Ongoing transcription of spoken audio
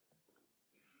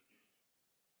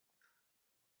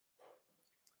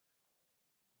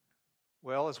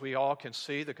Well, as we all can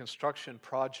see, the construction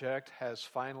project has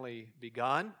finally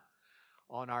begun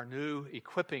on our new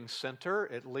equipping center.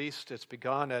 At least it's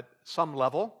begun at some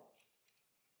level.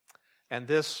 And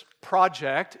this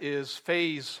project is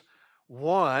phase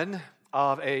one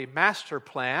of a master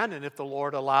plan, and if the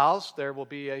Lord allows, there will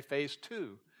be a phase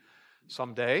two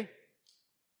someday.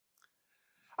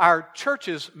 Our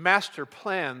church's master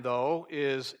plan, though,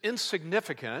 is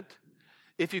insignificant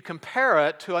if you compare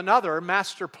it to another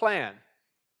master plan.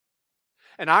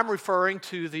 And I'm referring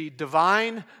to the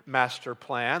divine master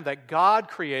plan that God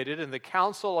created in the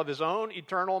counsel of His own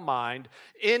eternal mind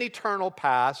in eternal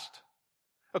past,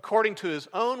 according to His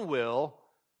own will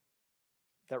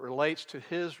that relates to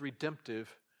His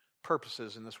redemptive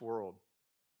purposes in this world.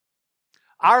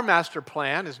 Our master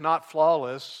plan is not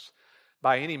flawless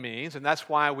by any means, and that's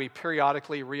why we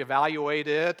periodically reevaluate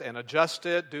it and adjust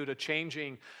it due to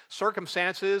changing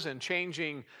circumstances and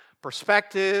changing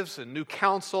perspectives and new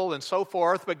counsel and so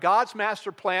forth. But God's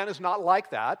master plan is not like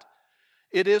that.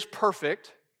 It is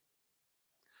perfect.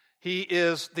 He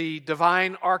is the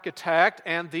divine architect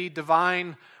and the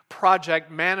divine project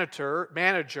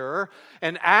manager.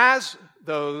 And as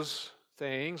those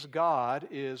things, God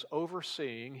is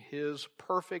overseeing His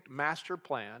perfect master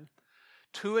plan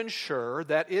to ensure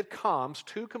that it comes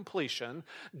to completion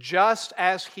just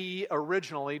as He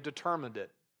originally determined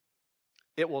it.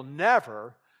 It will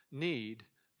never need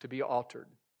to be altered.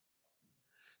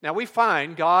 Now, we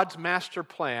find God's master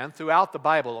plan throughout the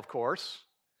Bible, of course,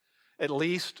 at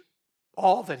least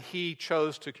all that He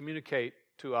chose to communicate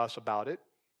to us about it.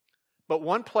 But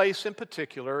one place in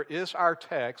particular is our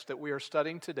text that we are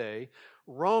studying today,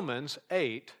 Romans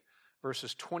 8,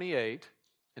 verses 28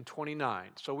 and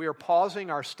 29. So we are pausing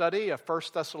our study of 1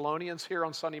 Thessalonians here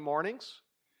on Sunday mornings.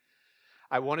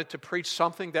 I wanted to preach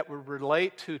something that would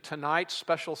relate to tonight's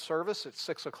special service at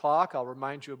 6 o'clock. I'll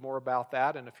remind you more about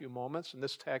that in a few moments, and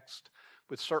this text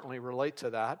would certainly relate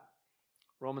to that.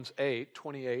 Romans 8,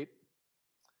 28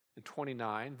 and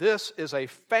 29. This is a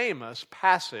famous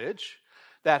passage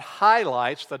that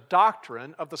highlights the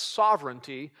doctrine of the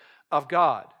sovereignty of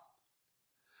God.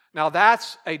 Now,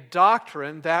 that's a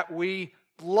doctrine that we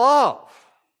love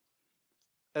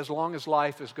as long as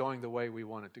life is going the way we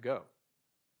want it to go.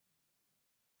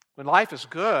 When life is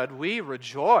good, we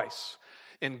rejoice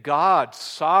in God's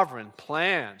sovereign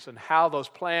plans and how those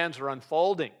plans are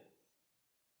unfolding.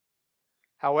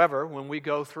 However, when we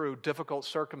go through difficult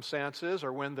circumstances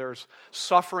or when there's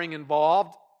suffering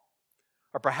involved,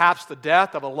 or perhaps the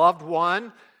death of a loved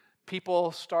one,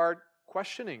 people start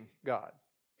questioning God.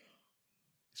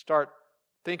 Start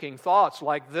thinking thoughts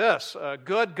like this: a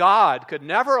good God could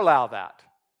never allow that.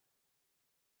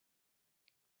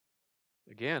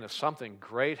 Again, if something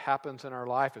great happens in our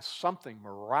life, if something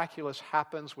miraculous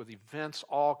happens with events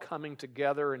all coming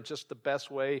together in just the best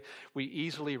way, we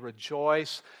easily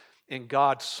rejoice in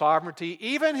God's sovereignty,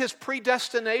 even His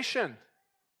predestination.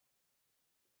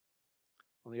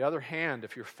 On the other hand,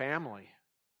 if your family,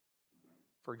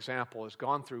 for example, has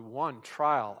gone through one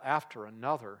trial after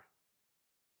another,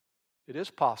 it is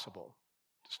possible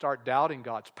to start doubting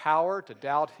God's power, to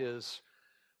doubt His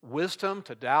wisdom,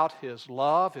 to doubt His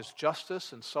love, His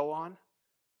justice, and so on.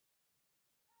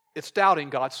 It's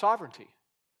doubting God's sovereignty,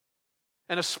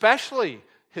 and especially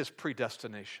His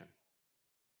predestination.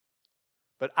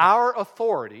 But our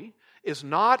authority is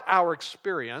not our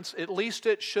experience, at least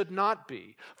it should not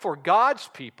be. For God's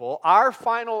people, our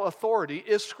final authority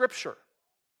is Scripture.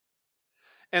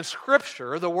 And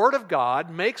Scripture, the Word of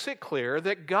God, makes it clear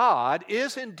that God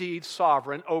is indeed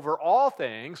sovereign over all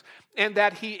things, and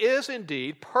that He is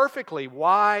indeed perfectly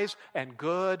wise and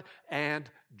good and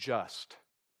just.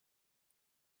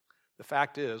 The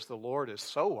fact is, the Lord is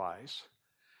so wise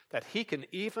that He can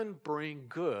even bring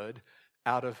good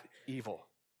out of evil.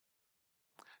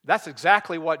 That's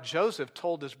exactly what Joseph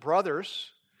told his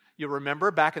brothers. You remember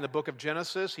back in the book of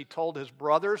Genesis, he told his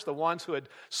brothers, the ones who had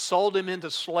sold him into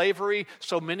slavery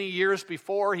so many years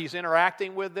before, he's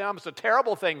interacting with them. It's a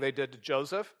terrible thing they did to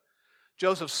Joseph.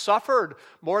 Joseph suffered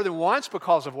more than once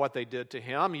because of what they did to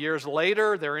him. Years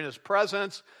later, they're in his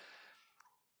presence,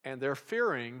 and they're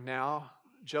fearing now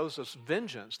Joseph's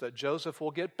vengeance, that Joseph will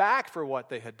get back for what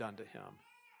they had done to him.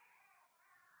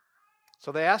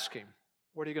 So they ask him,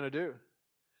 what are you going to do?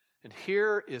 And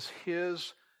here is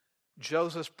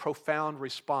Joseph's profound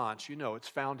response. You know, it's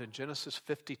found in Genesis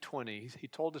 50:20. He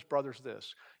told his brothers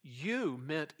this: "You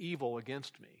meant evil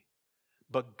against me,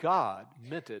 but God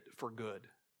meant it for good."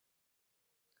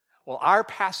 Well, our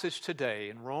passage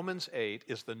today in Romans 8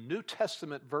 is the New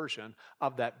Testament version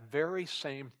of that very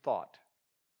same thought.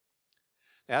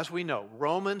 As we know,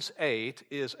 Romans 8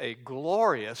 is a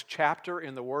glorious chapter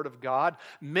in the Word of God.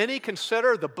 Many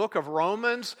consider the book of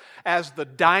Romans as the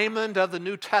diamond of the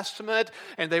New Testament,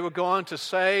 and they would go on to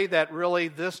say that really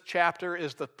this chapter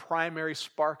is the primary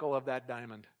sparkle of that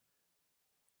diamond.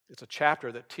 It's a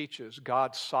chapter that teaches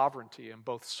God's sovereignty in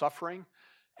both suffering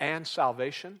and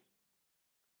salvation.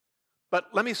 But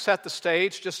let me set the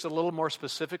stage just a little more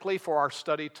specifically for our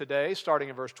study today, starting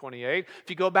in verse 28. If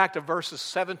you go back to verses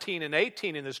 17 and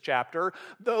 18 in this chapter,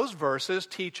 those verses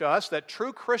teach us that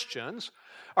true Christians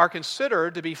are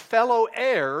considered to be fellow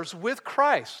heirs with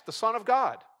Christ, the Son of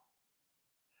God.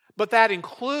 But that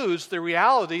includes the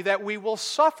reality that we will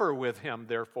suffer with Him,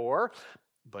 therefore,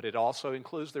 but it also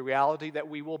includes the reality that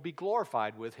we will be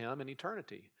glorified with Him in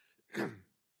eternity.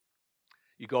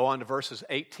 You go on to verses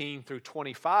 18 through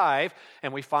 25,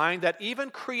 and we find that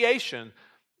even creation,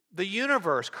 the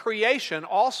universe, creation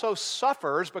also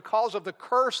suffers because of the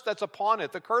curse that's upon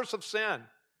it, the curse of sin.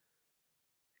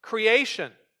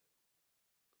 Creation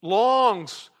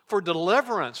longs for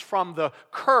deliverance from the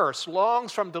curse,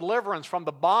 longs from deliverance from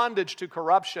the bondage to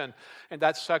corruption. And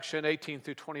that section 18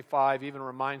 through 25 even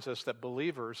reminds us that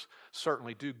believers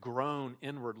certainly do groan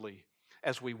inwardly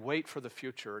as we wait for the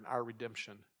future and our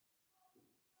redemption.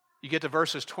 You get to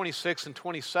verses 26 and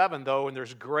 27, though, and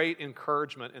there's great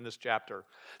encouragement in this chapter,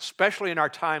 especially in our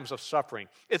times of suffering.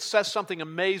 It says something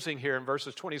amazing here in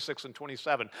verses 26 and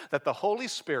 27, that the Holy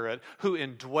Spirit, who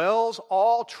indwells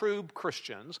all true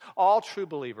Christians, all true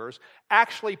believers,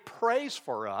 actually prays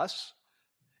for us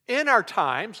in our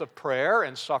times of prayer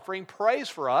and suffering, prays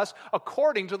for us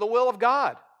according to the will of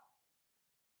God.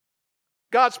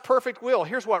 God's perfect will.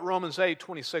 Here's what Romans 8,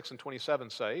 26 and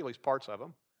 27 say, at least parts of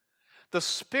them. The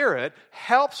Spirit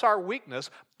helps our weakness,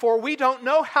 for we don't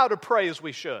know how to pray as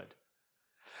we should.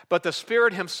 But the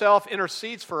Spirit Himself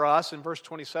intercedes for us, and verse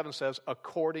 27 says,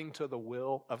 according to the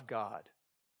will of God.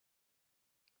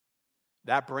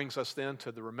 That brings us then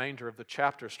to the remainder of the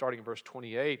chapter, starting in verse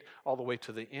 28 all the way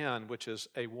to the end, which is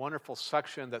a wonderful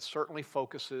section that certainly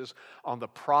focuses on the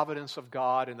providence of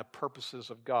God and the purposes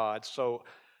of God. So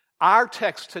our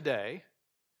text today,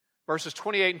 verses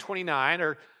 28 and 29,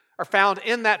 are found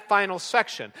in that final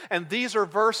section. And these are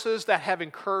verses that have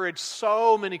encouraged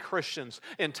so many Christians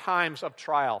in times of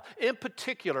trial. In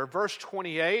particular, verse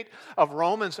 28 of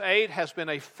Romans 8 has been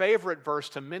a favorite verse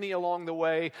to many along the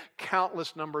way.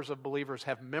 Countless numbers of believers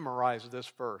have memorized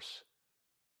this verse,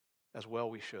 as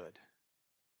well we should.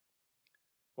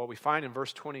 What we find in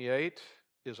verse 28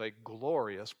 is a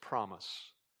glorious promise.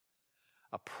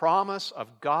 A promise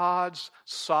of God's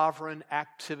sovereign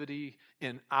activity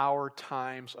in our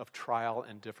times of trial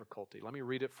and difficulty. Let me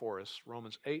read it for us.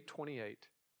 Romans 8:28.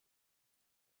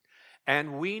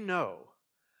 And we know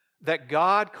that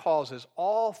God causes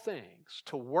all things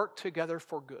to work together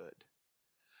for good,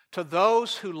 to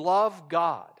those who love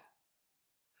God,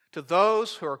 to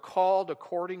those who are called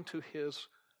according to His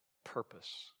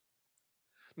purpose.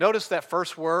 Notice that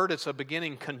first word, it's a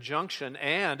beginning conjunction,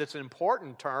 and it's an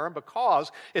important term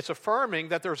because it's affirming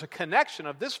that there's a connection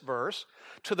of this verse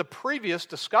to the previous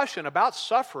discussion about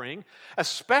suffering,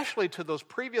 especially to those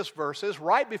previous verses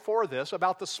right before this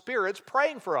about the Spirit's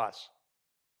praying for us.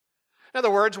 In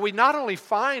other words, we not only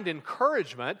find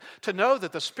encouragement to know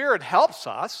that the Spirit helps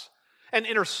us and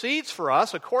intercedes for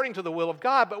us according to the will of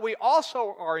God, but we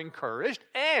also are encouraged,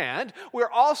 and we're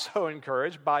also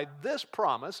encouraged by this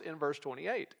promise in verse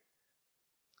 28.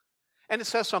 And it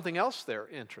says something else there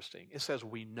interesting. It says,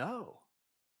 we know.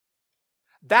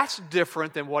 That's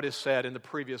different than what is said in the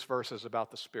previous verses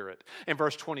about the Spirit. In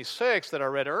verse 26 that I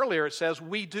read earlier, it says,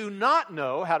 we do not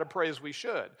know how to pray as we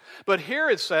should. But here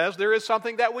it says there is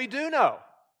something that we do know.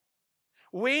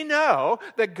 We know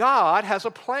that God has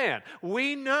a plan.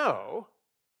 We know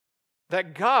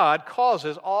that God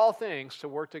causes all things to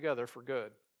work together for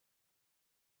good.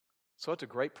 So it's a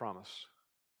great promise.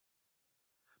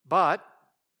 But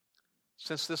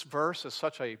since this verse is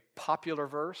such a popular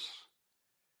verse,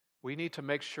 we need to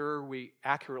make sure we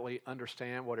accurately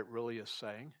understand what it really is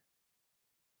saying.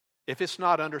 If it's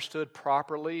not understood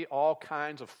properly, all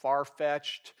kinds of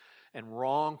far-fetched and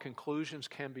wrong conclusions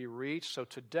can be reached. So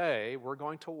today, we're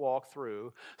going to walk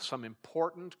through some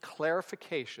important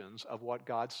clarifications of what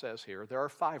God says here. There are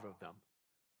 5 of them.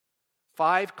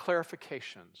 5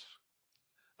 clarifications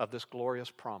of this glorious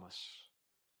promise.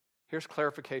 Here's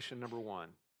clarification number 1.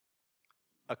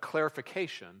 A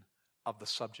clarification of the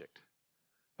subject.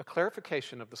 A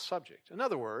clarification of the subject. In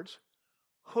other words,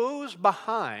 who's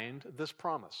behind this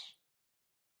promise?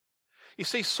 You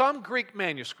see, some Greek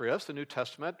manuscripts, the New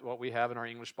Testament, what we have in our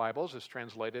English Bibles, is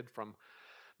translated from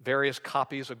various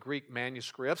copies of Greek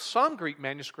manuscripts. Some Greek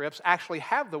manuscripts actually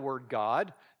have the word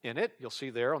God in it. You'll see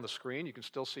there on the screen. You can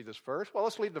still see this verse. Well,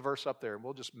 let's leave the verse up there and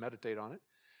we'll just meditate on it.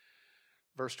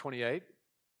 Verse 28.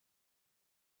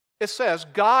 It says,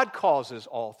 God causes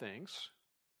all things.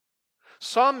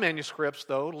 Some manuscripts,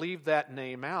 though, leave that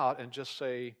name out and just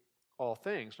say all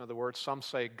things. In other words, some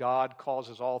say God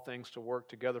causes all things to work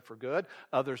together for good.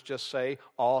 Others just say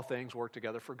all things work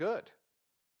together for good.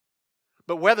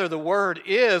 But whether the word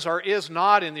is or is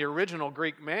not in the original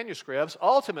Greek manuscripts,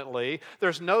 ultimately,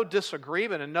 there's no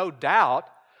disagreement and no doubt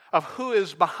of who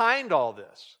is behind all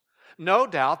this. No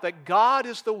doubt that God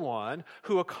is the one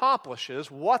who accomplishes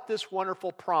what this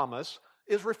wonderful promise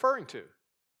is referring to.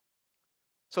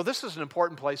 So this is an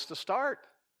important place to start.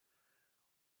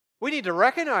 We need to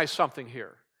recognize something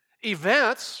here.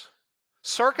 Events,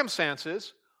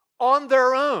 circumstances, on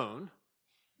their own,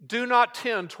 do not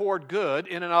tend toward good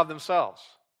in and of themselves.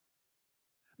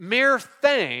 Mere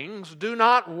things do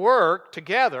not work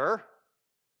together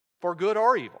for good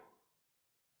or evil.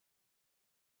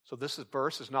 So this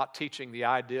verse is not teaching the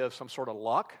idea of some sort of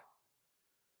luck.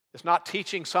 It's not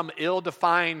teaching some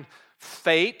ill-defined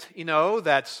fate,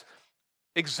 that's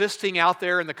existing out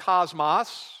there in the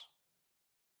cosmos.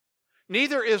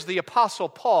 Neither is the Apostle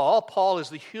Paul. Paul is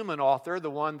the human author,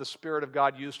 the one the Spirit of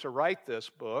God used to write this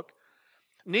book.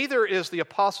 Neither is the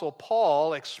Apostle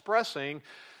Paul expressing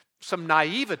some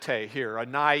naivete here, a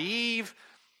naive,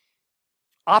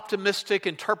 optimistic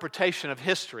interpretation of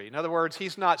history. In other words,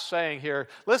 he's not saying here,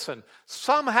 listen,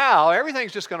 somehow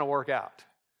everything's just going to work out.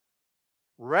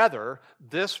 Rather,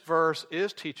 this verse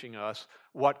is teaching us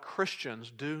what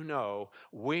Christians do know.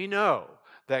 We know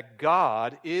that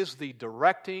God is the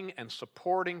directing and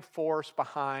supporting force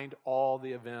behind all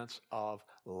the events of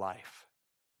life.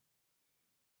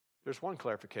 There's one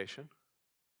clarification.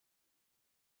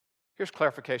 Here's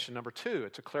clarification number 2.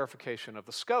 It's a clarification of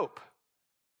the scope.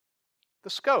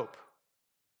 The scope.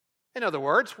 In other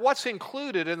words, what's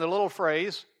included in the little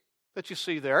phrase that you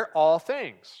see there, all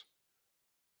things?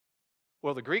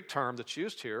 Well, the Greek term that's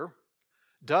used here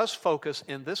does focus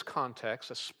in this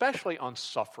context, especially on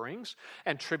sufferings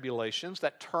and tribulations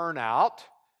that turn out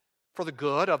for the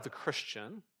good of the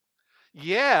Christian.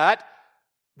 Yet,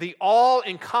 the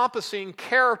all-encompassing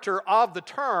character of the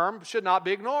term should not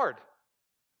be ignored.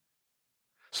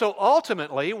 So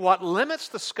ultimately, what limits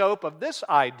the scope of this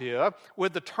idea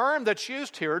with the term that's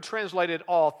used here, translated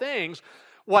all things,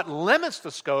 what limits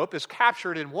the scope is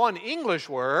captured in one English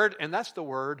word, and that's the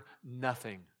word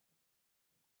nothing.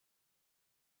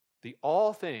 The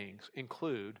all things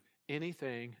include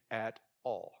anything at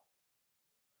all.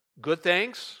 Good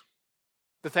things,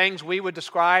 the things we would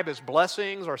describe as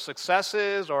blessings or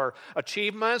successes or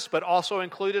achievements, but also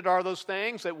included are those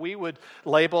things that we would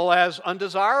label as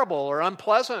undesirable or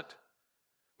unpleasant.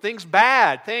 Things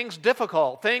bad, things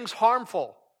difficult, things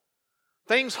harmful,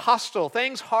 things hostile,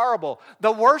 things horrible,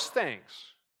 the worst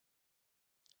things.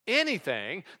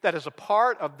 Anything that is a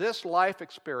part of this life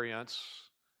experience,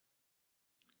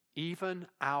 even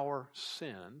our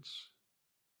sins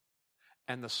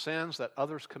and the sins that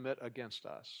others commit against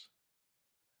us,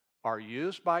 are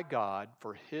used by God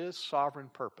for His sovereign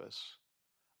purpose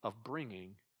of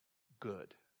bringing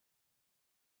good.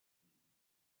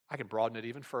 I can broaden it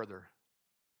even further.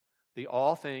 The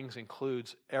all things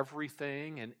includes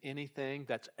everything and anything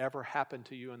that's ever happened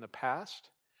to you in the past,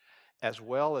 as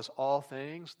well as all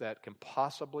things that can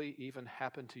possibly even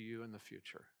happen to you in the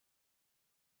future.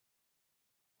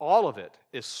 All of it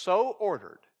is so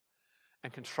ordered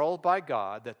and controlled by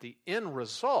God that the end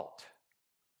result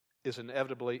is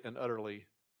inevitably and utterly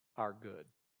our good.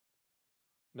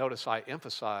 Notice I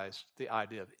emphasized the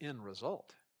idea of end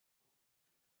result.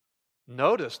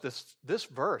 Notice this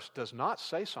verse does not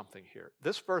say something here.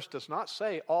 This verse does not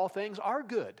say all things are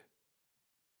good.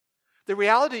 The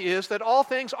reality is that all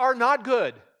things are not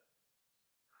good.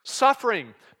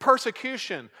 Suffering,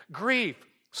 persecution, grief,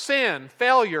 sin,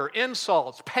 failure,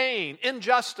 insults, pain,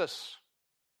 injustice,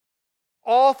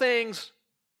 all things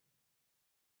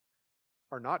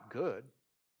are not good,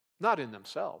 not in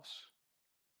themselves.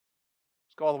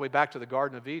 Let's go all the way back to the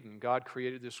Garden of Eden. God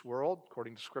created this world,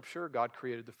 according to Scripture. God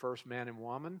created the first man and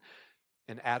woman,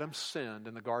 and Adam sinned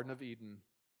in the Garden of Eden.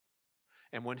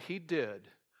 And when he did,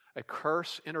 a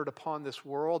curse entered upon this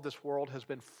world. This world has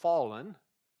been fallen,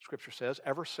 Scripture says,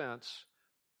 ever since.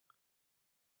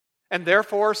 And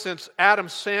therefore, since Adam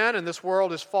sinned and this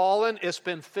world is fallen, it's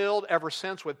been filled ever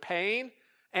since with pain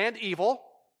and evil.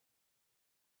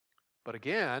 But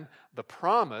again, the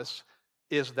promise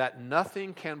is that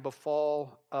nothing can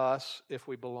befall us if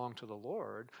we belong to the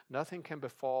Lord. Nothing can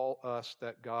befall us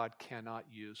that God cannot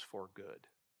use for good.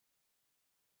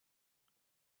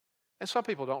 And some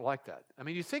people don't like that. I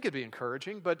mean, you think it'd be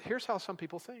encouraging, but here's how some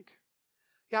people think.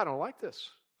 Yeah, I don't like this.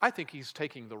 I think he's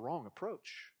taking the wrong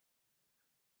approach.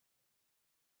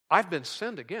 I've been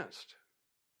sinned against.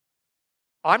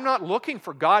 I'm not looking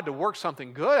for God to work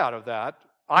something good out of that.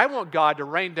 I want God to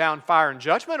rain down fire and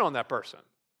judgment on that person.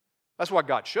 That's what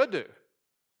God should do.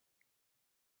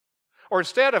 Or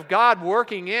instead of God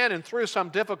working in and through some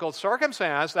difficult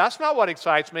circumstance, that's not what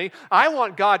excites me. I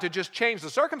want God to just change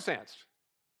the circumstance.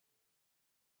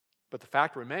 But the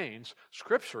fact remains,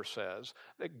 Scripture says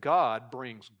that God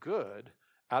brings good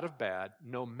out of bad,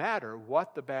 no matter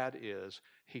what the bad is.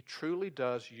 He truly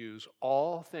does use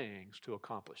all things to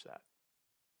accomplish that.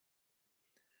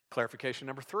 Clarification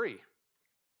number 3,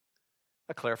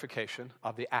 a clarification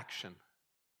of the action.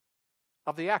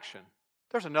 Of the action.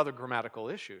 There's another grammatical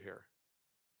issue here.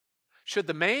 Should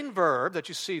the main verb that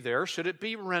you see there, should it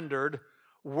be rendered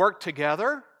work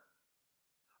together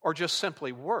or just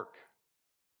simply work?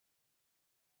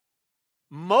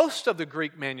 Most of the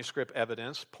Greek manuscript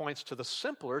evidence points to the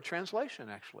simpler translation,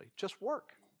 actually, just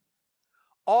work.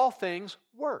 All things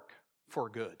work for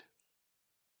good.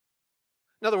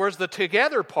 In other words, the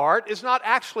together part is not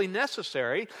actually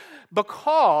necessary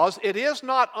because it is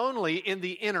not only in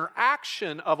the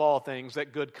interaction of all things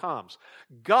that good comes.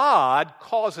 God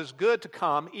causes good to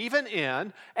come even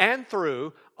in and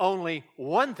through only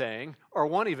one thing or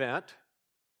one event,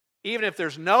 even if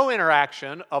there's no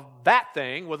interaction of that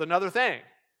thing with another thing.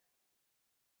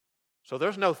 So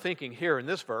there's no thinking here in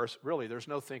this verse, really there's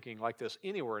no thinking like this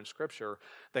anywhere in Scripture,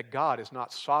 that God is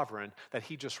not sovereign, that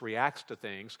He just reacts to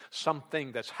things,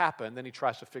 something that's happened, then He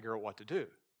tries to figure out what to do.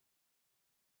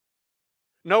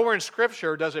 Nowhere in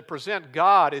Scripture does it present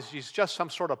God as He's just some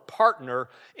sort of partner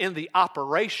in the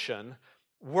operation,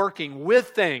 working with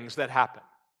things that happen.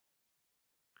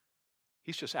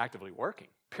 He's just actively working,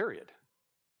 period.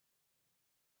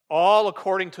 All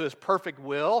according to His perfect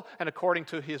will and according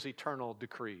to His eternal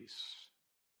decrees.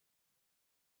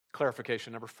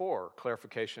 Clarification number 4,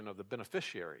 clarification of the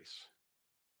beneficiaries.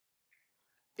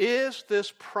 Is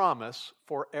this promise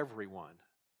for everyone?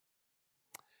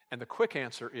 And the quick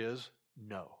answer is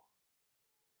no.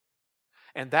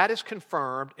 And that is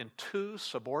confirmed in 2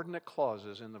 subordinate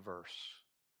clauses in the verse.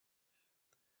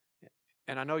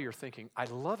 And I know you're thinking, I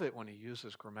love it when he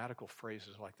uses grammatical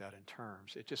phrases like that in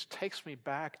terms. It just takes me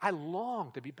back. I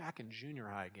long to be back in junior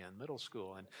high again, middle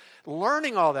school, and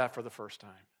learning all that for the first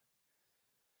time.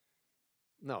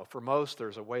 No, for most,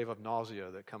 there's a wave of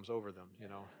nausea that comes over them,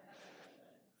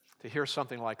 To hear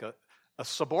something like a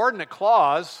subordinate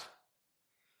clause,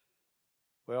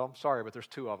 well, I'm sorry, but there's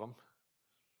 2 of them.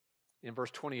 In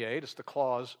verse 28, it's the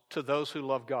clause, to those who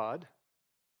love God.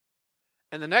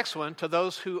 And the next one, to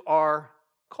those who are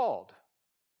called.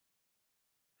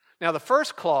 Now, the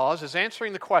first clause is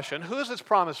answering the question, who is this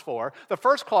promise for? The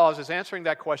first clause is answering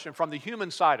that question from the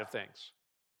human side of things.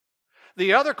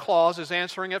 The other clause is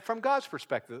answering it from God's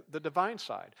perspective, the divine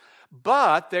side.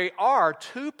 But they are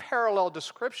 2 parallel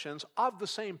descriptions of the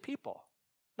same people,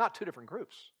 not 2 different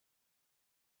groups.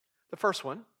 The first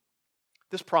one,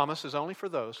 this promise is only for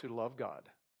those who love God.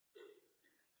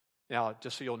 Now,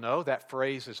 just so you'll know, that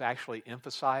phrase is actually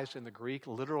emphasized in the Greek.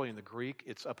 Literally in the Greek,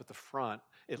 it's up at the front.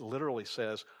 It literally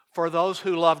says, for those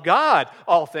who love God,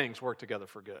 all things work together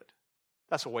for good.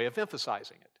 That's a way of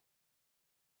emphasizing it.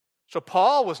 So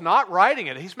Paul was not writing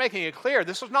it. He's making it clear.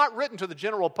 This was not written to the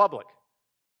general public.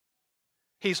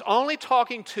 He's only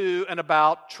talking to and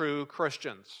about true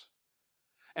Christians.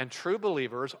 And true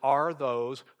believers are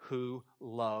those who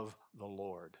love the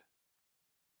Lord.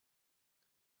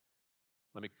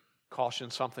 Let me caution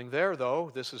something there,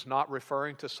 though. This is not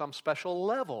referring to some special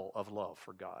level of love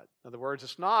for God. In other words,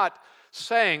 it's not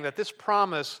saying that this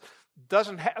promise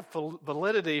doesn't have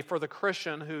validity for the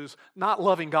Christian who's not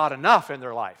loving God enough in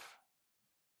their life.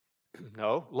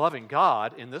 No, loving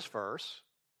God in this verse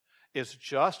is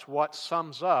just what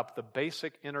sums up the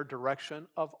basic inner direction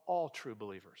of all true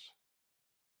believers.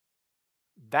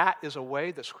 That is a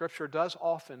way that Scripture does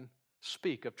often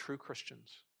speak of true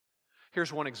Christians.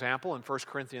 Here's one example in 1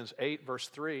 Corinthians 8, verse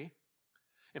 3.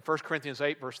 In 1 Corinthians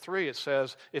 8, verse 3, it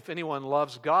says, if anyone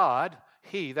loves God,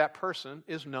 he, that person,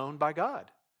 is known by God.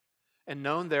 And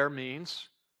known there means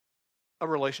a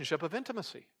relationship of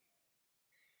intimacy.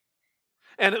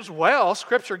 And as well,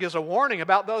 Scripture gives a warning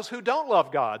about those who don't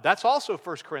love God. That's also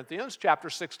 1 Corinthians chapter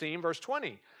 16, verse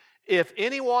 20. If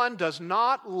anyone does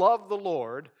not love the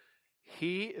Lord,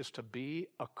 he is to be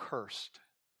accursed.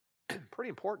 Pretty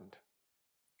important.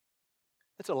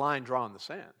 It's a line drawn in the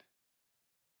sand.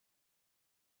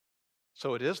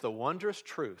 So it is the wondrous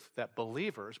truth that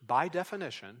believers, by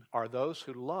definition, are those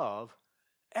who love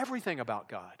everything about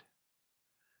God.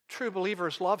 True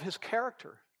believers love His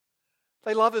character.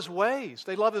 They love His ways.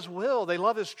 They love His will. They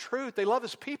love His truth. They love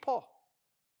His people.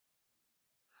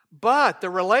 But the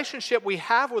relationship we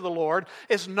have with the Lord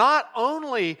is not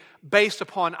only based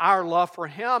upon our love for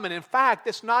Him, and in fact,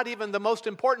 it's not even the most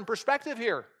important perspective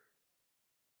here.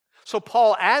 So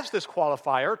Paul adds this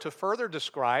qualifier to further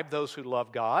describe those who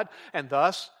love God, and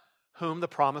thus whom the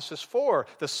promise is for.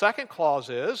 The second clause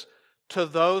is, to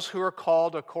those who are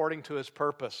called according to His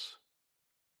purpose.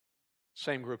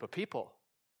 Same group of people.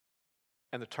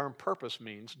 And the term purpose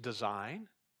means design,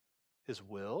 His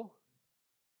will.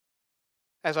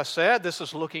 As I said, this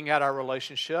is looking at our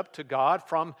relationship to God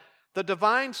from the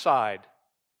divine side.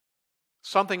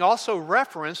 Something also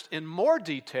referenced in more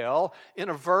detail in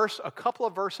a couple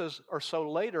of verses or so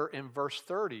later in verse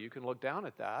 30. You can look down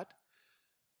at that.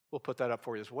 We'll put that up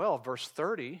for you as well. Verse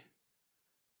 30,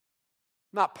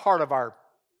 not part of our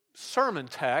sermon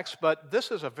text, but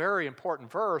this is a very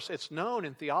important verse. It's known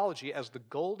in theology as the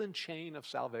golden chain of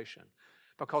salvation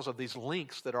because of these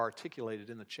links that are articulated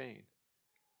in the chain.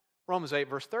 Romans 8,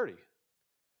 verse 30.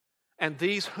 And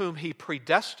these whom He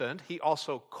predestined, He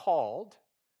also called.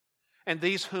 And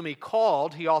these whom He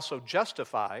called, He also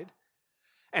justified.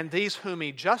 And these whom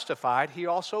He justified, He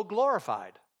also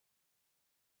glorified.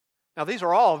 Now, these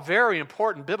are all very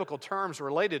important biblical terms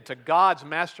related to God's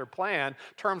master plan,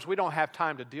 terms we don't have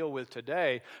time to deal with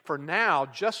today. For now,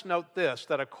 just note this,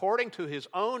 that according to His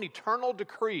own eternal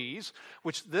decrees,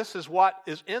 which this is what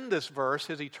is in this verse,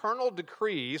 His eternal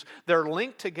decrees, they're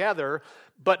linked together,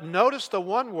 but notice the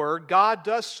one word, God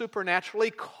does supernaturally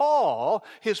call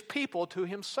His people to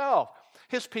Himself.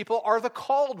 His people are the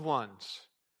called ones.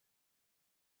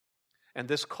 And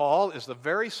this call is the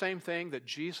very same thing that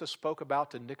Jesus spoke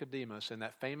about to Nicodemus in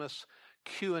that famous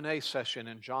Q&A session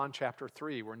in John chapter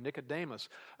 3, where Nicodemus,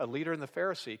 a leader in the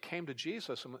Pharisee, came to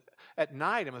Jesus at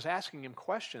night and was asking him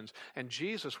questions. And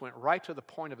Jesus went right to the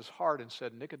point of his heart and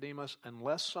said, Nicodemus,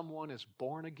 unless someone is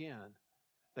born again,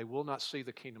 they will not see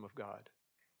the kingdom of God.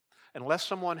 Unless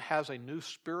someone has a new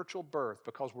spiritual birth,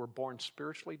 because we're born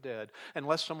spiritually dead,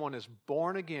 unless someone is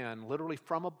born again, literally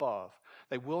from above,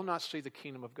 they will not see the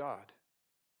kingdom of God.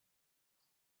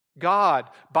 God,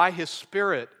 by His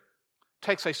Spirit,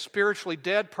 takes a spiritually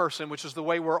dead person, which is the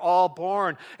way we're all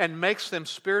born, and makes them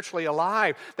spiritually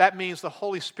alive. That means the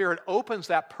Holy Spirit opens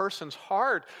that person's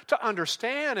heart to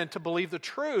understand and to believe the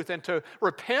truth and to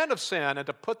repent of sin and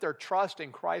to put their trust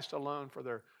in Christ alone for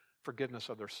their forgiveness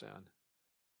of their sin.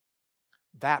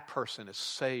 That person is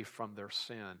saved from their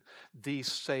sin. These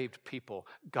saved people,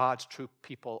 God's true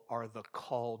people, are the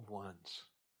called ones.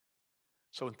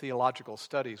 So in theological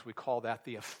studies, we call that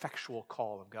the effectual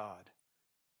call of God.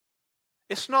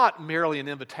 It's not merely an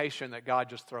invitation that God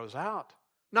just throws out.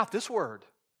 Not this word.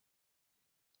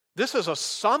 This is a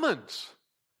summons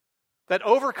that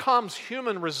overcomes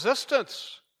human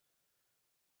resistance.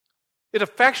 It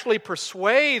effectually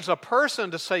persuades a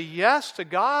person to say yes to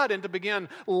God and to begin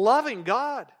loving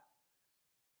God.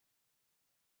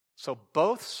 So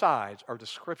both sides are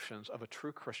descriptions of a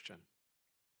true Christian.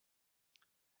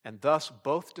 And thus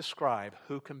both describe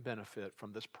who can benefit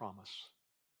from this promise.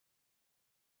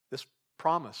 This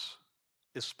promise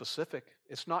is specific.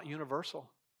 It's not universal.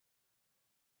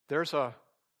 There's a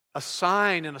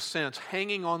sign, in a sense,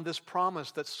 hanging on this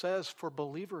promise that says for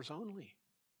believers only.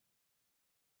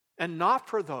 And not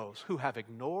for those who have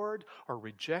ignored or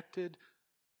rejected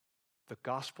the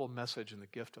gospel message and the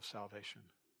gift of salvation.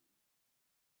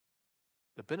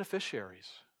 The beneficiaries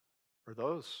are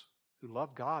those who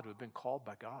love God, who have been called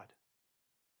by God.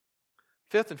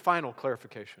 Fifth and final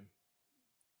clarification.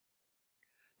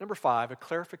 Number 5, a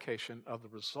clarification of the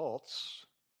results.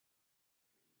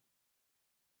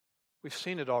 We've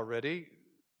seen it already.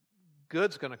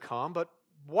 Good's going to come, but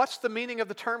what's the meaning of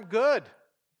the term good?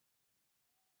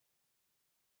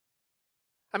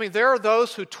 I mean, there are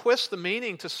those who twist the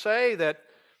meaning to say that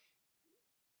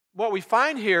what we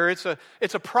find here, it's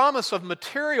a promise of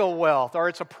material wealth, or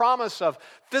it's a promise of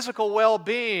physical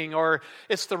well-being, or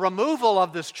it's the removal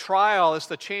of this trial, it's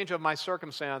the change of my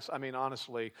circumstance. I mean,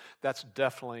 honestly, that's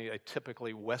definitely a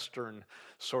typically Western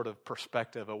sort of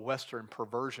perspective, a Western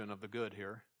perversion of the good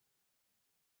here.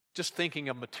 Just thinking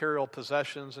of material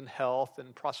possessions and health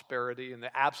and prosperity and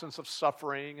the absence of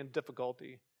suffering and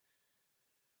difficulty.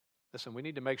 Listen, we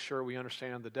need to make sure we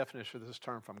understand the definition of this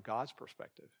term from God's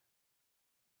perspective.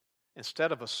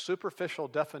 Instead of a superficial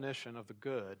definition of the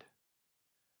good,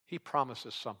 He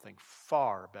promises something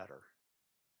far better.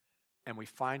 And we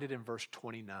find it in verse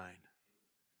 29.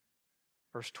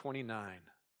 Verse 29.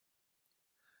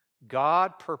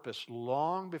 God purposed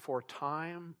long before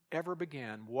time ever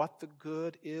began what the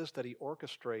good is that He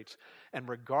orchestrates, and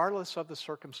regardless of the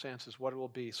circumstances, what it will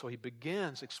be. So He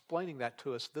begins explaining that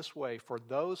to us this way: for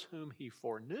those whom He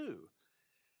foreknew,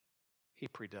 He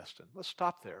predestined. Let's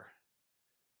stop there.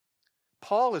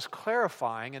 Paul is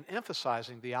clarifying and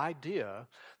emphasizing the idea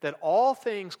that all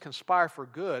things conspire for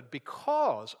good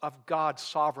because of God's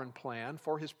sovereign plan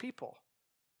for His people.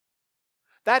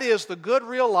 That is, the good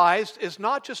realized is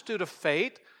not just due to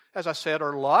fate, as I said,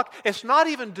 or luck. It's not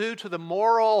even due to the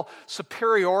moral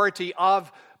superiority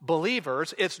of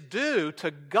believers. It's due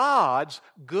to God's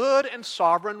good and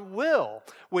sovereign will,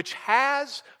 which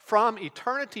has, from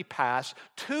eternity past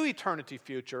to eternity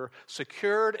future,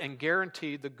 secured and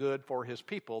guaranteed the good for His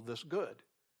people, this good.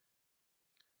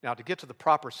 Now, to get to the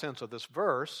proper sense of this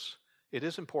verse, it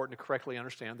is important to correctly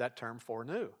understand that term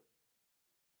foreknew.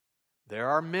 There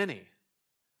are many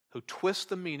who twist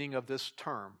the meaning of this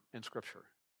term in Scripture.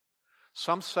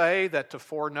 Some say that to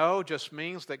foreknow just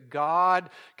means that God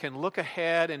can look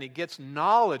ahead and He gets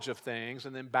knowledge of things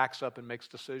and then backs up and makes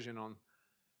decision on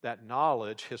that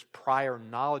knowledge, His prior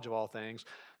knowledge of all things.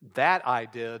 That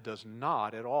idea does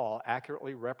not at all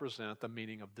accurately represent the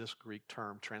meaning of this Greek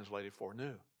term translated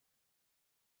foreknew.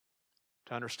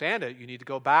 To understand it, you need to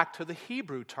go back to the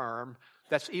Hebrew term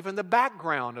that's even the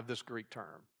background of this Greek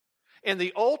term. In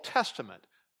the Old Testament,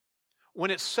 when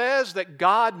it says that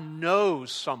God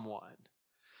knows someone,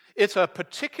 it's a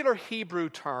particular Hebrew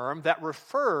term that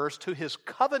refers to His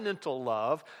covenantal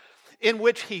love, in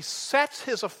which He sets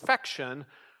His affection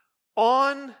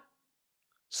on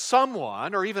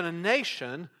someone or even a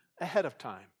nation ahead of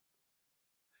time.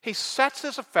 He sets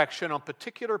His affection on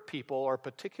particular people or a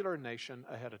particular nation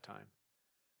ahead of time.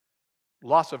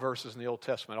 Lots of verses in the Old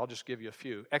Testament. I'll just give you a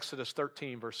few. Exodus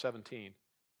 13, verse 17.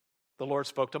 The Lord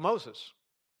spoke to Moses.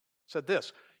 Said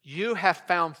this: "You have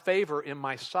found favor in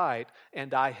my sight,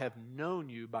 and I have known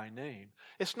you by name."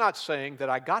 It's not saying that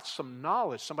I got some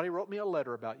knowledge. Somebody wrote me a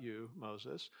letter about you,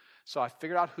 Moses, so I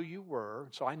figured out who you were,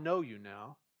 so I know you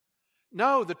now.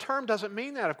 No, the term doesn't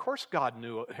mean that. Of course God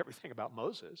knew everything about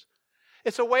Moses.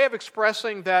 It's a way of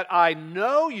expressing that I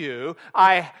know you,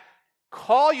 I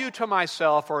call you to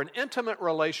myself for an intimate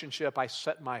relationship, I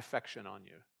set my affection on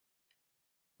you,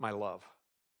 my love.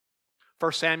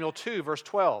 1 Samuel 2, verse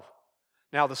 12.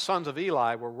 Now the sons of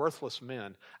Eli were worthless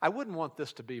men. I wouldn't want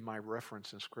this to be my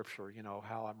reference in Scripture,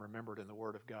 how I'm remembered in the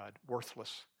Word of God.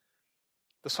 Worthless.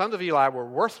 The sons of Eli were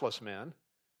worthless men.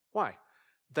 Why?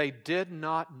 They did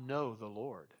not know the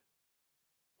Lord.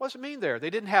 What does it mean there?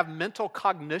 They didn't have mental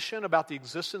cognition about the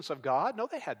existence of God? No,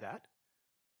 they had that.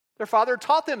 Their father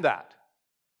taught them that.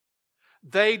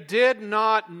 They did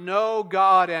not know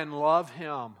God and love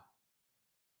Him.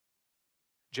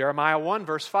 Jeremiah 1,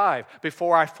 verse 5.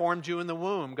 Before I formed you in the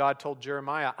womb, God told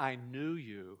Jeremiah, I knew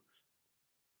you.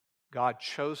 God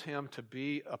chose him to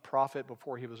be a prophet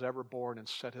before he was ever born and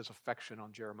set His affection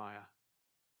on Jeremiah.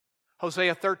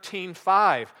 Hosea 13,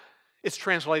 5. It's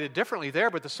translated differently there,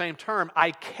 but the same term.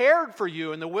 I cared for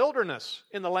you in the wilderness,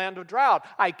 in the land of drought.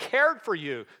 I cared for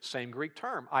you. Same Greek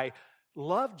term. I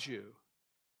loved you,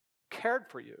 cared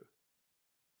for you.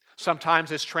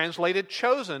 Sometimes it's translated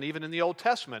chosen, even in the Old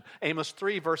Testament. Amos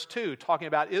 3, verse 2, talking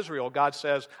about Israel, God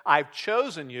says, I've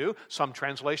chosen you. Some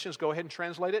translations go ahead and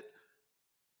translate it,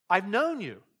 I've known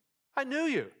you. I knew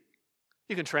you.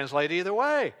 You can translate it either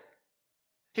way.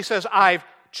 He says, I've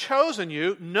chosen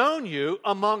you, known you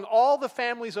among all the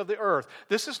families of the earth.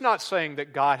 This is not saying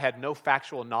that God had no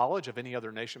factual knowledge of any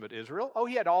other nation but Israel. Oh,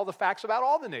 He had all the facts about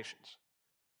all the nations.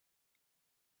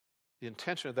 The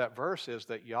intention of that verse is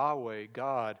that Yahweh,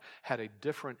 God, had a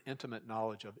different intimate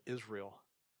knowledge of Israel.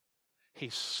 He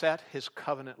set His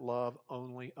covenant love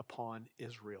only upon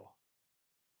Israel.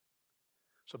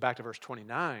 So back to verse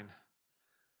 29,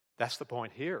 that's the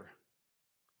point here.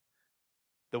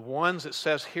 The ones it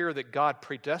says here that God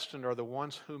predestined are the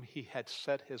ones whom He had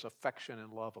set His affection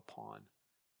and love upon.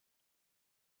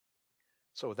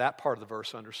 So with that part of the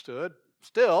verse understood,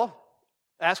 still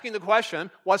asking the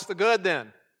question, what's the good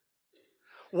then?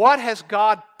 What has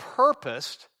God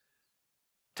purposed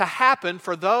to happen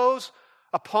for those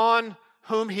upon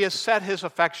whom He has set His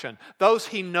affection, those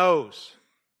He knows?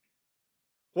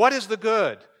 What is the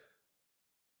good?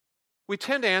 We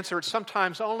tend to answer it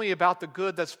sometimes only about the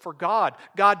good that's for God.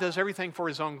 God does everything for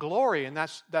His own glory, and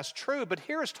that's true. But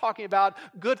here it's talking about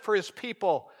good for His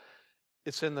people.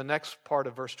 It's in the next part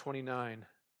of verse 29.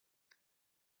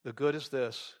 The good is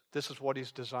this. This is what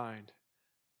He's designed.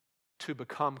 To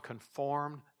become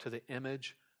conformed to the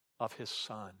image of His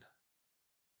Son.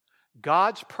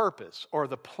 God's purpose or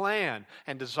the plan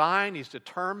and design He's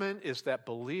determined is that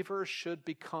believers should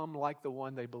become like the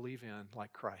one they believe in,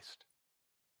 like Christ.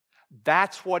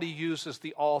 That's what He uses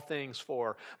the all things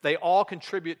for. They all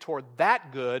contribute toward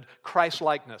that good,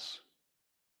 Christ-likeness.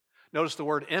 Notice the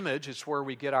word image is where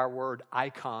we get our word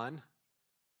icon.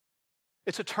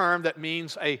 It's a term that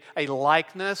means a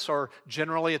likeness, or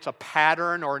generally it's a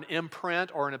pattern or an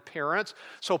imprint or an appearance.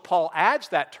 So Paul adds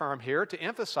that term here to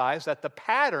emphasize that the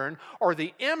pattern or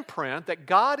the imprint that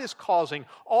God is causing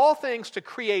all things to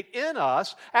create in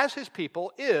us as His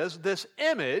people is this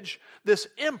image, this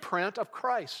imprint of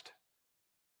Christ.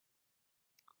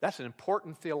 That's an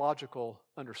important theological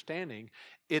understanding.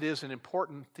 It is an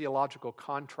important theological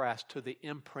contrast to the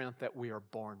imprint that we are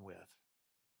born with.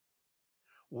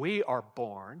 We are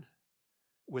born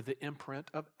with the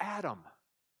imprint of Adam.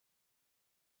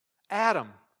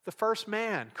 Adam, the first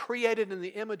man, created in the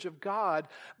image of God.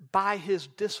 By his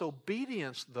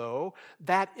disobedience, though,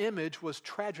 that image was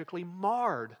tragically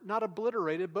marred. Not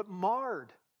obliterated, but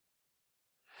marred.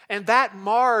 And that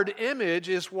marred image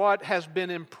is what has been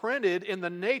imprinted in the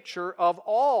nature of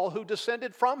all who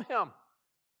descended from him.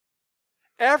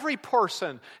 Every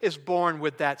person is born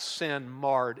with that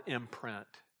sin-marred imprint.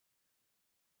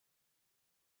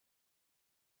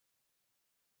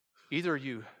 Either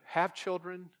you have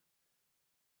children,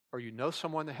 or you know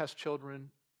someone that has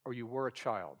children, or you were a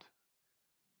child.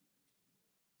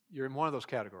 You're in one of those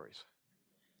categories,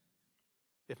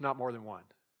 if not more than one.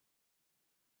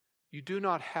 You do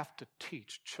not have to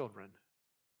teach children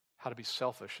how to be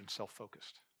selfish and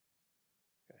self-focused.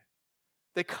 Okay.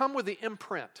 They come with the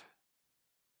imprint.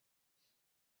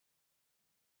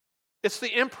 It's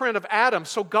the imprint of Adam.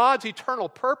 So God's eternal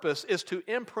purpose is to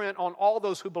imprint on all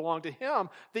those who belong to Him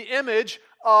the image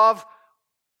of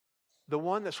the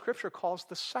one that Scripture calls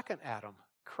the second Adam,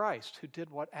 Christ, who did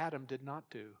what Adam did not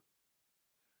do.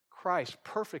 Christ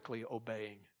perfectly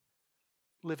obeying,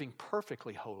 living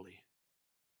perfectly holy.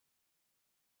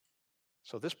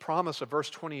 So this promise of verse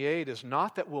 28 is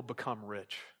not that we'll become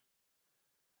rich.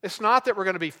 It's not that we're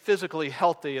going to be physically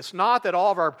healthy. It's not that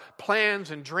all of our plans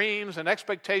and dreams and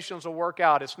expectations will work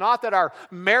out. It's not that our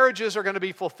marriages are going to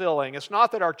be fulfilling. It's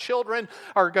not that our children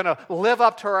are going to live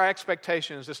up to our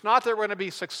expectations. It's not that we're going to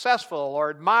be successful or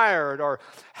admired or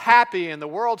happy in the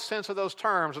world sense of those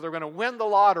terms, or they're going to win the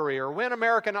lottery or win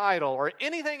American Idol or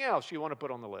anything else you want to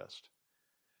put on the list.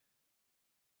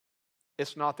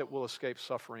 It's not that we'll escape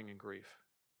suffering and grief.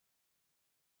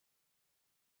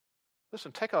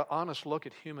 Listen, take an honest look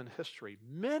at human history.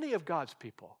 Many of God's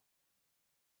people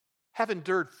have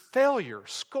endured failure,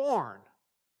 scorn,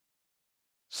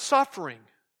 suffering,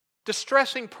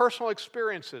 distressing personal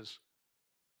experiences,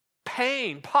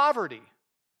 pain, poverty.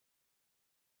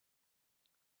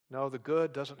 No, the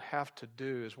good doesn't have to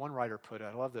do, as one writer put it,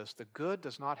 I love this, the good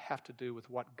does not have to do with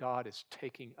what God is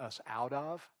taking us out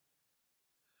of.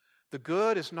 The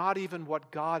good is not even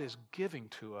what God is giving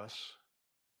to us.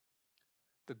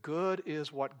 The good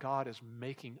is what God is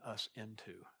making us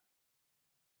into,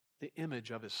 the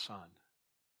image of His Son.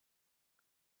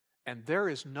 And there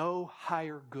is no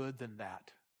higher good than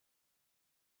that.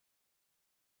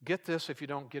 Get this if you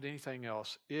don't get anything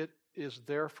else. It is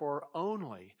therefore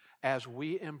only as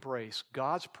we embrace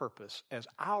God's purpose as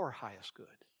our highest good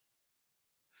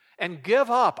and give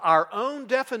up our own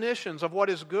definitions of what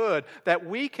is good that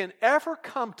we can ever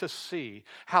come to see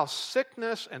how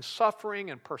sickness and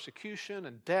suffering and persecution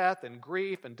and death and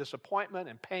grief and disappointment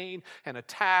and pain and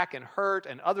attack and hurt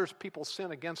and others people's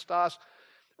sin against us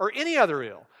or any other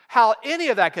ill, how any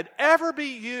of that could ever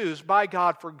be used by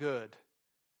God for good.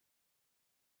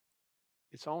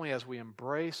 It's only as we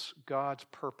embrace God's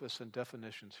purpose and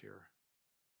definitions here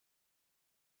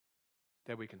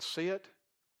that we can see it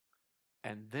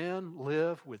and then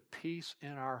live with peace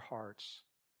in our hearts,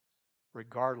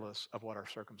 regardless of what our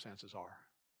circumstances are.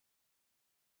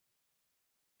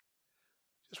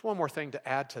 Just one more thing to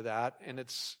add to that, and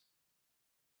it's,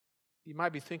 you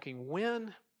might be thinking,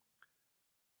 when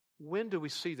do we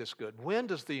see this good? When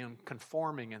does the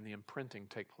conforming and the imprinting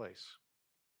take place?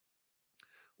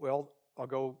 Well, I'll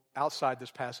go outside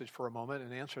this passage for a moment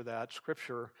and answer that.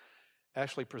 Scripture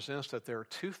actually presents that there are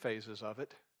two phases of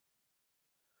it.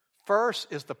 First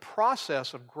is the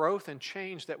process of growth and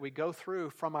change that we go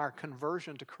through from our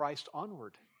conversion to Christ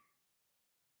onward.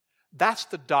 That's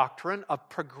the doctrine of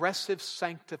progressive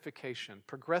sanctification,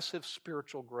 progressive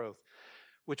spiritual growth,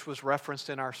 which was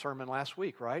referenced in our sermon last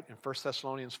week, right? In 1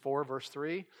 Thessalonians 4, verse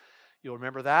 3. You'll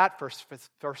remember that. 1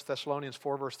 Thessalonians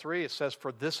 4, verse 3, it says,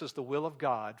 "For this is the will of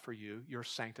God for you, your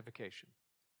sanctification."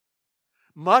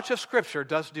 Much of Scripture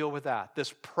does deal with that,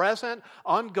 this present,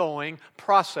 ongoing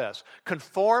process,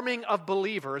 conforming of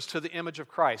believers to the image of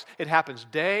Christ. It happens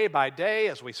day by day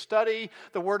as we study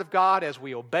the Word of God, as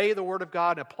we obey the Word of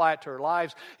God and apply it to our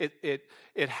lives.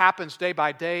 It happens day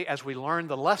by day as we learn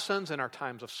the lessons in our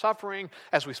times of suffering,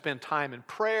 as we spend time in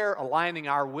prayer, aligning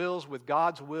our wills with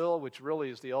God's will, which really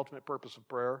is the ultimate purpose of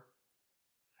prayer.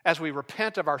 As we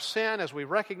repent of our sin, as we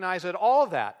recognize it, all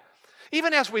of that.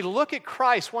 Even as we look at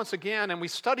Christ once again and we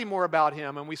study more about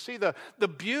Him and we see the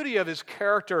beauty of His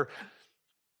character,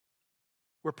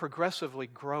 we're progressively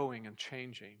growing and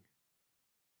changing.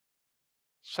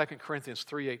 2 Corinthians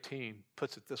 3:18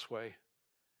 puts it this way.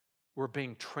 We're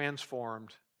being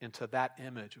transformed into that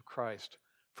image of Christ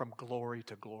from glory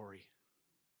to glory.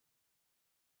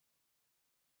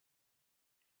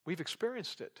 We've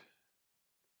experienced it.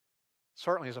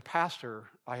 Certainly as a pastor,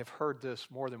 I have heard this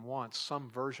more than once,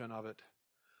 some version of it,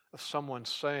 of someone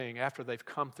saying after they've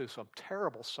come through some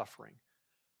terrible suffering,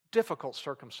 difficult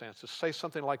circumstances, say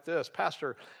something like this,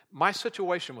 Pastor, my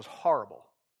situation was horrible.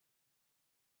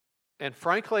 And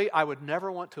frankly, I would never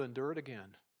want to endure it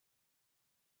again.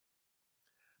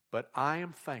 But I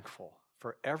am thankful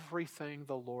for everything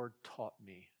the Lord taught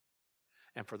me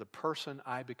and for the person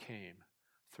I became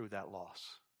through that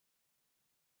loss.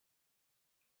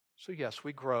 So yes,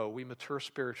 we grow, we mature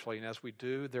spiritually, and as we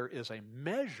do, there is a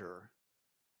measure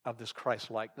of this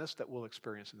Christ-likeness that we'll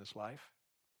experience in this life.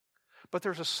 But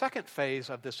there's a second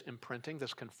phase of this imprinting,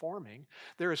 this conforming.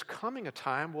 There is coming a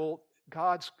time where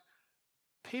God's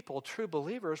people, true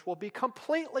believers, will be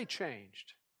completely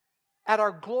changed at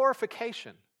our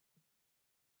glorification.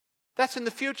 That's in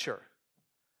the future.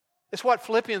 It's what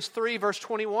Philippians 3 verse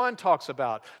 21 talks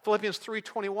about. Philippians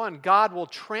 3:21, God will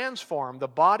transform the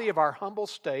body of our humble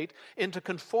state into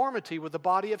conformity with the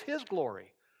body of His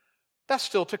glory. That's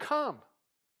still to come.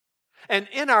 And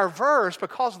in our verse,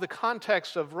 because of the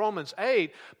context of Romans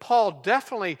 8, Paul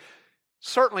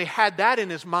certainly had that in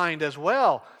his mind as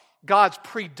well. God's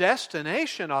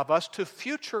predestination of us to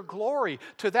future glory,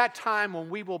 to that time when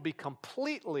we will be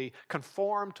completely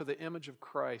conformed to the image of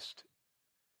Christ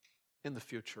in the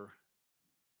future,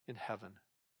 in heaven.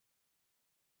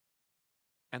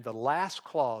 And the last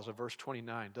clause of verse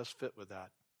 29 does fit with that.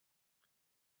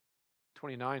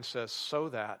 29 says, so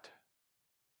that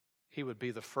He would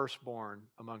be the firstborn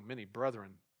among many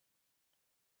brethren.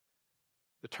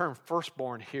 The term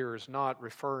firstborn here is not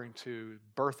referring to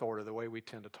birth order the way we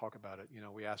tend to talk about it. You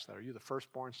know, we ask that, are you the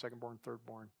firstborn, secondborn,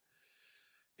 thirdborn?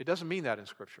 It doesn't mean that in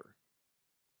Scripture.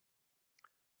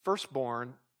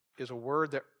 Firstborn is a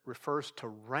word that refers to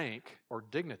rank or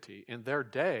dignity. In their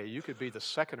day, you could be the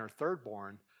second or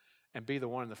thirdborn and be the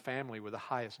one in the family with the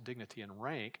highest dignity and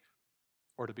rank,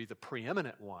 or to be the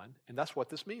preeminent one, and that's what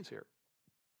this means here.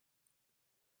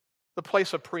 The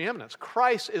place of preeminence.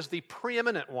 Christ is the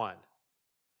preeminent one.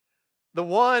 The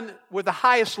one with the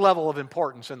highest level of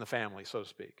importance in the family, so to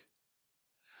speak.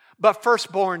 But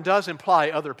firstborn does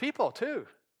imply other people too.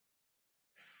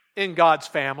 In God's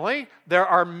family, there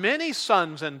are many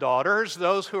sons and daughters.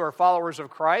 Those who are followers of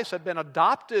Christ have been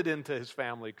adopted into His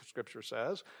family, Scripture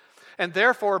says. And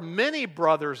therefore, many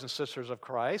brothers and sisters of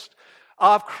Christ,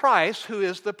 who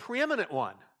is the preeminent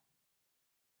one.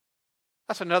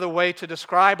 That's another way to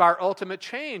describe our ultimate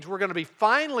change. We're going to be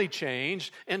finally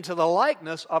changed into the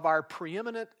likeness of our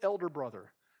preeminent elder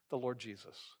brother, the Lord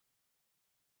Jesus.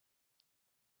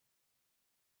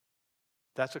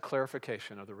 That's a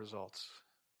clarification of the results.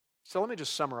 So let me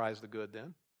just summarize the good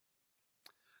then.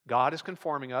 God is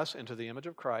conforming us into the image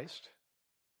of Christ.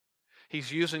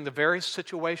 He's using the various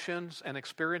situations and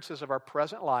experiences of our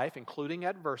present life, including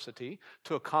adversity,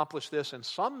 to accomplish this in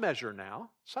some measure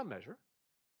now, some measure.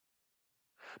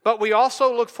 But we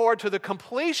also look forward to the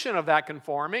completion of that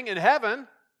conforming in heaven.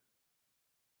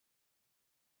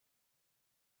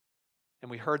 And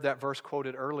we heard that verse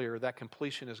quoted earlier, that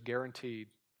completion is guaranteed.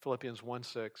 Philippians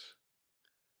 1:6.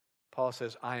 Paul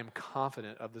says, I am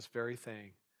confident of this very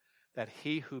thing, that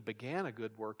He who began a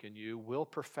good work in you will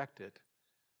perfect it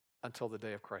until the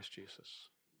day of Christ Jesus.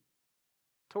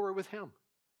 Till we're with Him.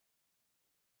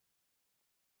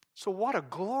 So what a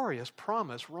glorious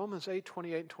promise Romans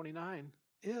 8:28 and 29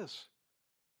 is.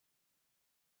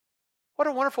 What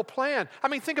a wonderful plan. I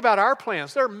mean, think about our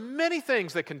plans. There are many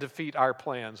things that can defeat our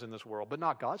plans in this world, but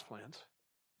not God's plans.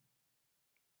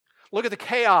 Look at the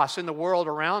chaos in the world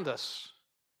around us.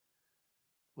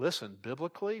 Listen,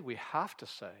 biblically, we have to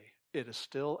say it is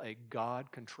still a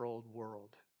God-controlled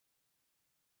world.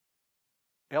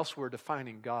 Else we're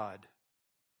defining God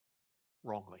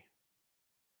wrongly.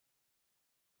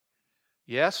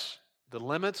 Yes, the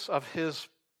limits of His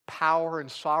power and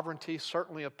sovereignty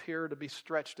certainly appear to be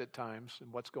stretched at times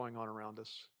in what's going on around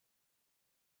us,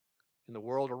 in the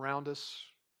world around us.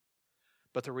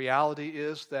 But the reality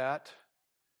is that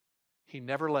He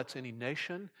never lets any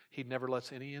nation, He never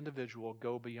lets any individual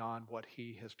go beyond what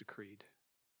He has decreed.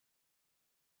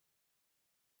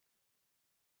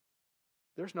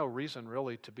 There's no reason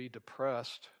really to be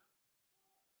depressed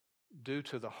due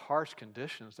to the harsh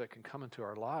conditions that can come into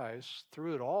our lives.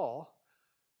 Through it all,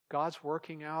 God's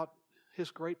working out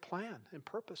His great plan and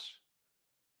purpose.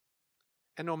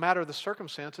 And no matter the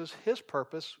circumstances, His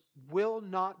purpose will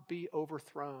not be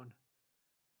overthrown.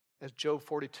 As Job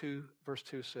 42 verse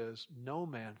 2 says, no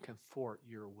man can thwart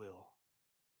your will.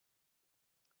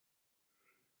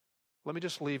 Let me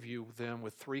just leave you then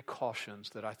with 3 cautions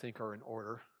that I think are in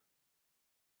order.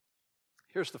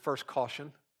 Here's the first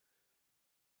caution.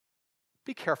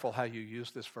 Be careful how you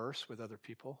use this verse with other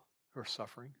people who are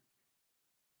suffering.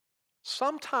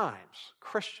 Sometimes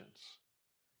Christians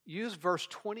use verse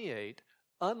 28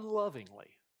 unlovingly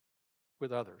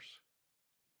with others.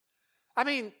 I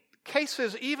mean,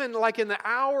 cases even like in the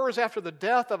hours after the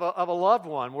death of a loved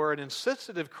one where an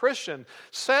insensitive Christian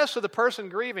says to the person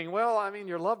grieving, well, I mean,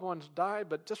 your loved one's died,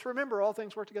 but just remember all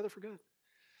things work together for good.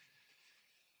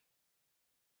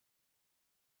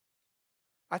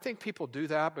 I think people do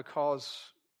that because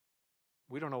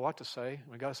we don't know what to say.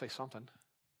 We've got to say something.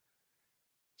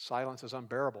 Silence is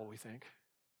unbearable, we think.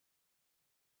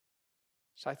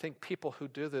 So I think people who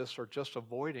do this are just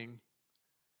avoiding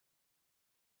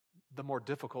the more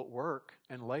difficult work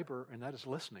and labor, and that is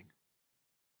listening.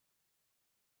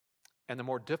 And the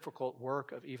more difficult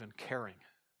work of even caring.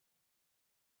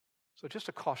 So just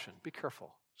a caution, be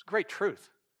careful. It's a great truth.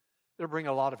 It'll bring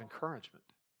a lot of encouragement.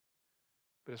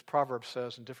 But as Proverbs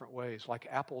says in different ways, like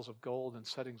apples of gold and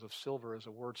settings of silver is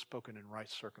a word spoken in right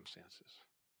circumstances.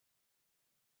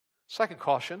 Second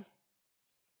caution,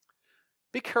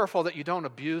 be careful that you don't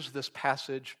abuse this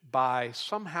passage by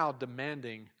somehow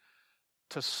demanding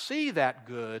to see that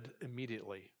good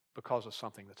immediately because of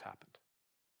something that's happened.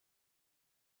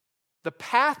 The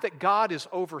path that God is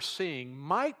overseeing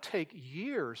might take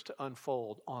years to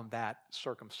unfold on that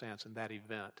circumstance and that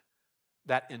event,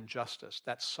 that injustice,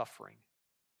 that suffering.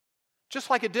 Just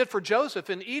like it did for Joseph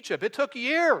in Egypt. It took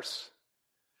years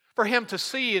for him to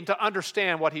see and to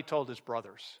understand what he told his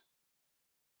brothers.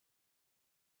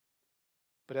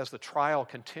 But as the trial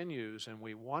continues and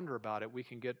we wonder about it, we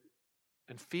can get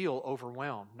and feel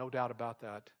overwhelmed, no doubt about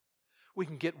that. We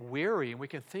can get weary and we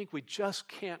can think we just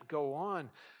can't go on.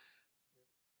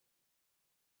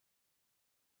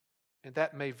 And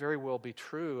that may very well be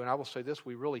true. And I will say this,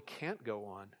 we really can't go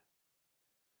on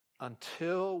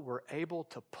until we're able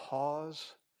to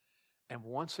pause and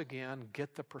once again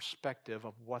get the perspective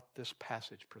of what this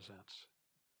passage presents.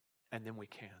 And then we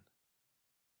can.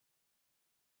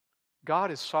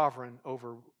 God is sovereign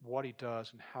over what He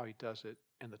does and how He does it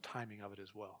and the timing of it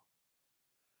as well.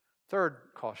 Third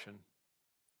caution.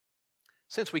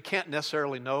 Since we can't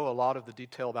necessarily know a lot of the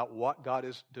detail about what God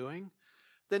is doing,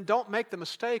 then don't make the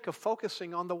mistake of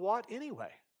focusing on the what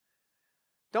anyway.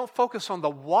 Don't focus on the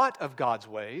what of God's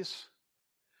ways.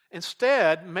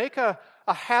 Instead, make a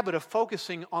habit of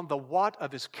focusing on the what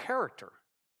of His character.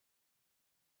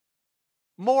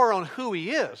 More on who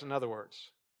He is, in other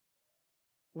words.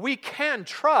 We can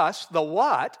trust the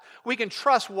what. We can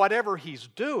trust whatever He's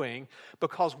doing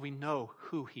because we know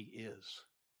who He is.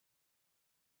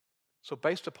 So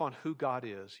based upon who God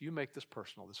is, you make this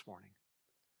personal this morning.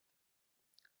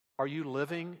 Are you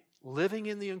living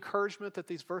in the encouragement that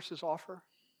these verses offer?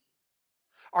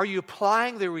 Are you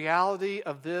applying the reality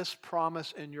of this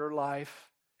promise in your life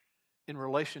in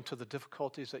relation to the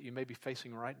difficulties that you may be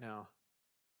facing right now?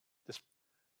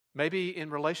 Maybe in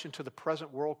relation to the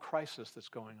present world crisis that's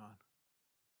going on.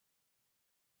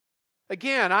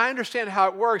 Again, I understand how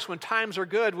it works. When times are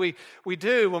good, we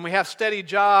do. When we have steady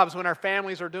jobs, when our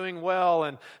families are doing well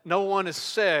and no one is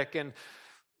sick and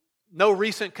no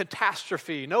recent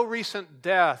catastrophe, no recent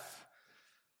death.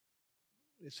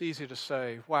 It's easy to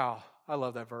say, wow, I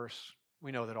love that verse.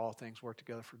 We know that all things work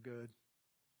together for good.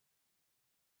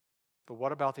 But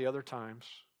what about the other times?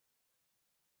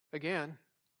 Again,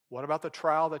 what about the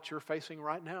trial that you're facing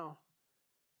right now?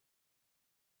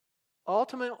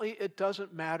 Ultimately, it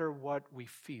doesn't matter what we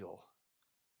feel.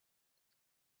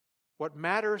 What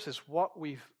matters is what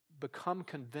we've become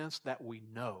convinced that we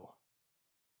know.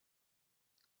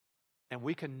 And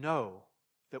we can know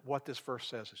that what this verse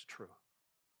says is true.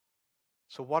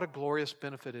 So what a glorious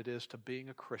benefit it is to being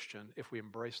a Christian if we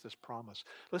embrace this promise.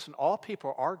 Listen, all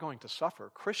people are going to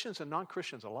suffer, Christians and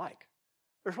non-Christians alike.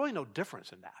 There's really no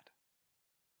difference in that.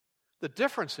 The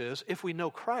difference is, if we know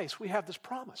Christ, we have this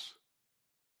promise.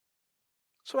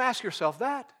 So ask yourself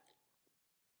that.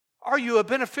 Are you a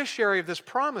beneficiary of this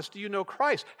promise? Do you know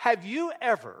Christ? Have you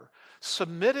ever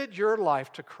submitted your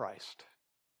life to Christ?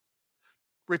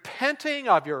 Repenting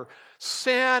of your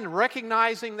sin,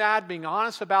 recognizing that, being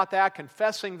honest about that,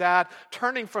 confessing that,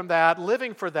 turning from that,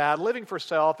 living for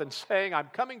self, and saying, I'm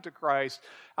coming to Christ.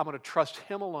 I'm going to trust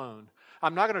Him alone.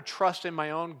 I'm not going to trust in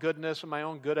my own goodness and my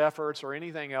own good efforts or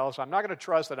anything else. I'm not going to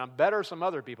trust that I'm better than some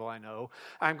other people I know.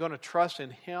 I'm going to trust in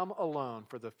Him alone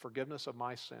for the forgiveness of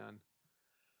my sin.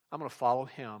 I'm going to follow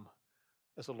Him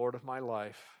as the Lord of my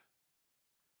life.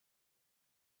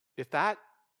 If that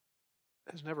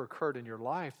has never occurred in your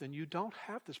life, then you don't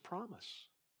have this promise.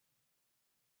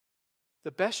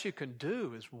 The best you can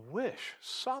do is wish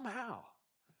somehow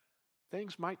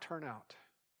things might turn out.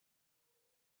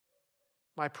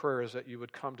 My prayer is that you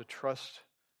would come to trust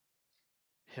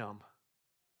Him,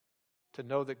 to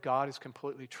know that God is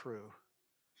completely true,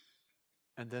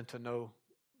 and then to know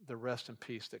the rest and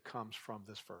peace that comes from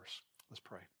this verse. Let's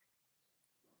pray.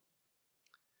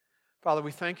 Father,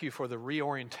 we thank You for the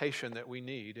reorientation that we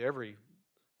need. Every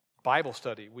Bible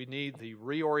study, we need the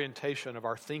reorientation of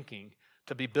our thinking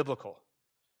to be biblical.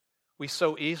 We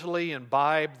so easily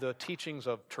imbibe the teachings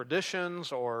of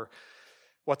traditions or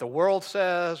what the world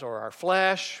says or our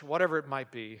flesh, whatever it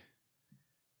might be.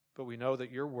 But we know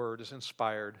that Your word is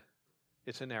inspired,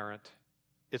 it's inerrant,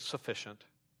 it's sufficient.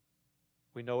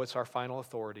 We know it's our final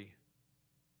authority.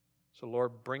 So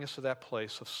Lord, bring us to that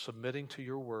place of submitting to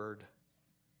Your word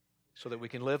so that we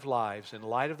can live lives in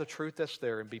light of the truth that's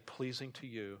there and be pleasing to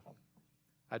You.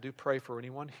 I do pray for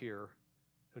anyone here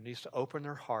who needs to open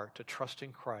their heart to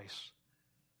trusting Christ,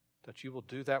 that You will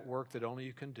do that work that only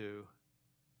You can do.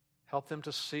 Help them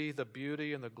to see the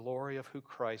beauty and the glory of who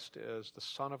Christ is, the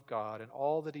Son of God, and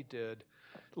all that He did,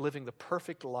 living the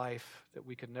perfect life that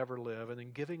we could never live, and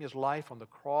then giving His life on the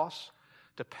cross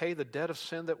to pay the debt of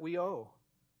sin that we owe.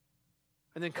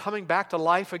 And then coming back to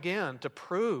life again to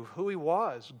prove who He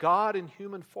was, God in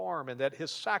human form, and that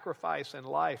His sacrifice and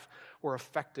life were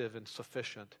effective and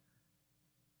sufficient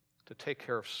to take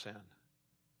care of sin.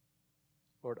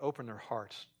 Lord, open their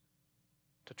hearts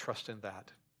to trust in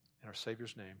that. In our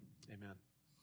Savior's name, amen.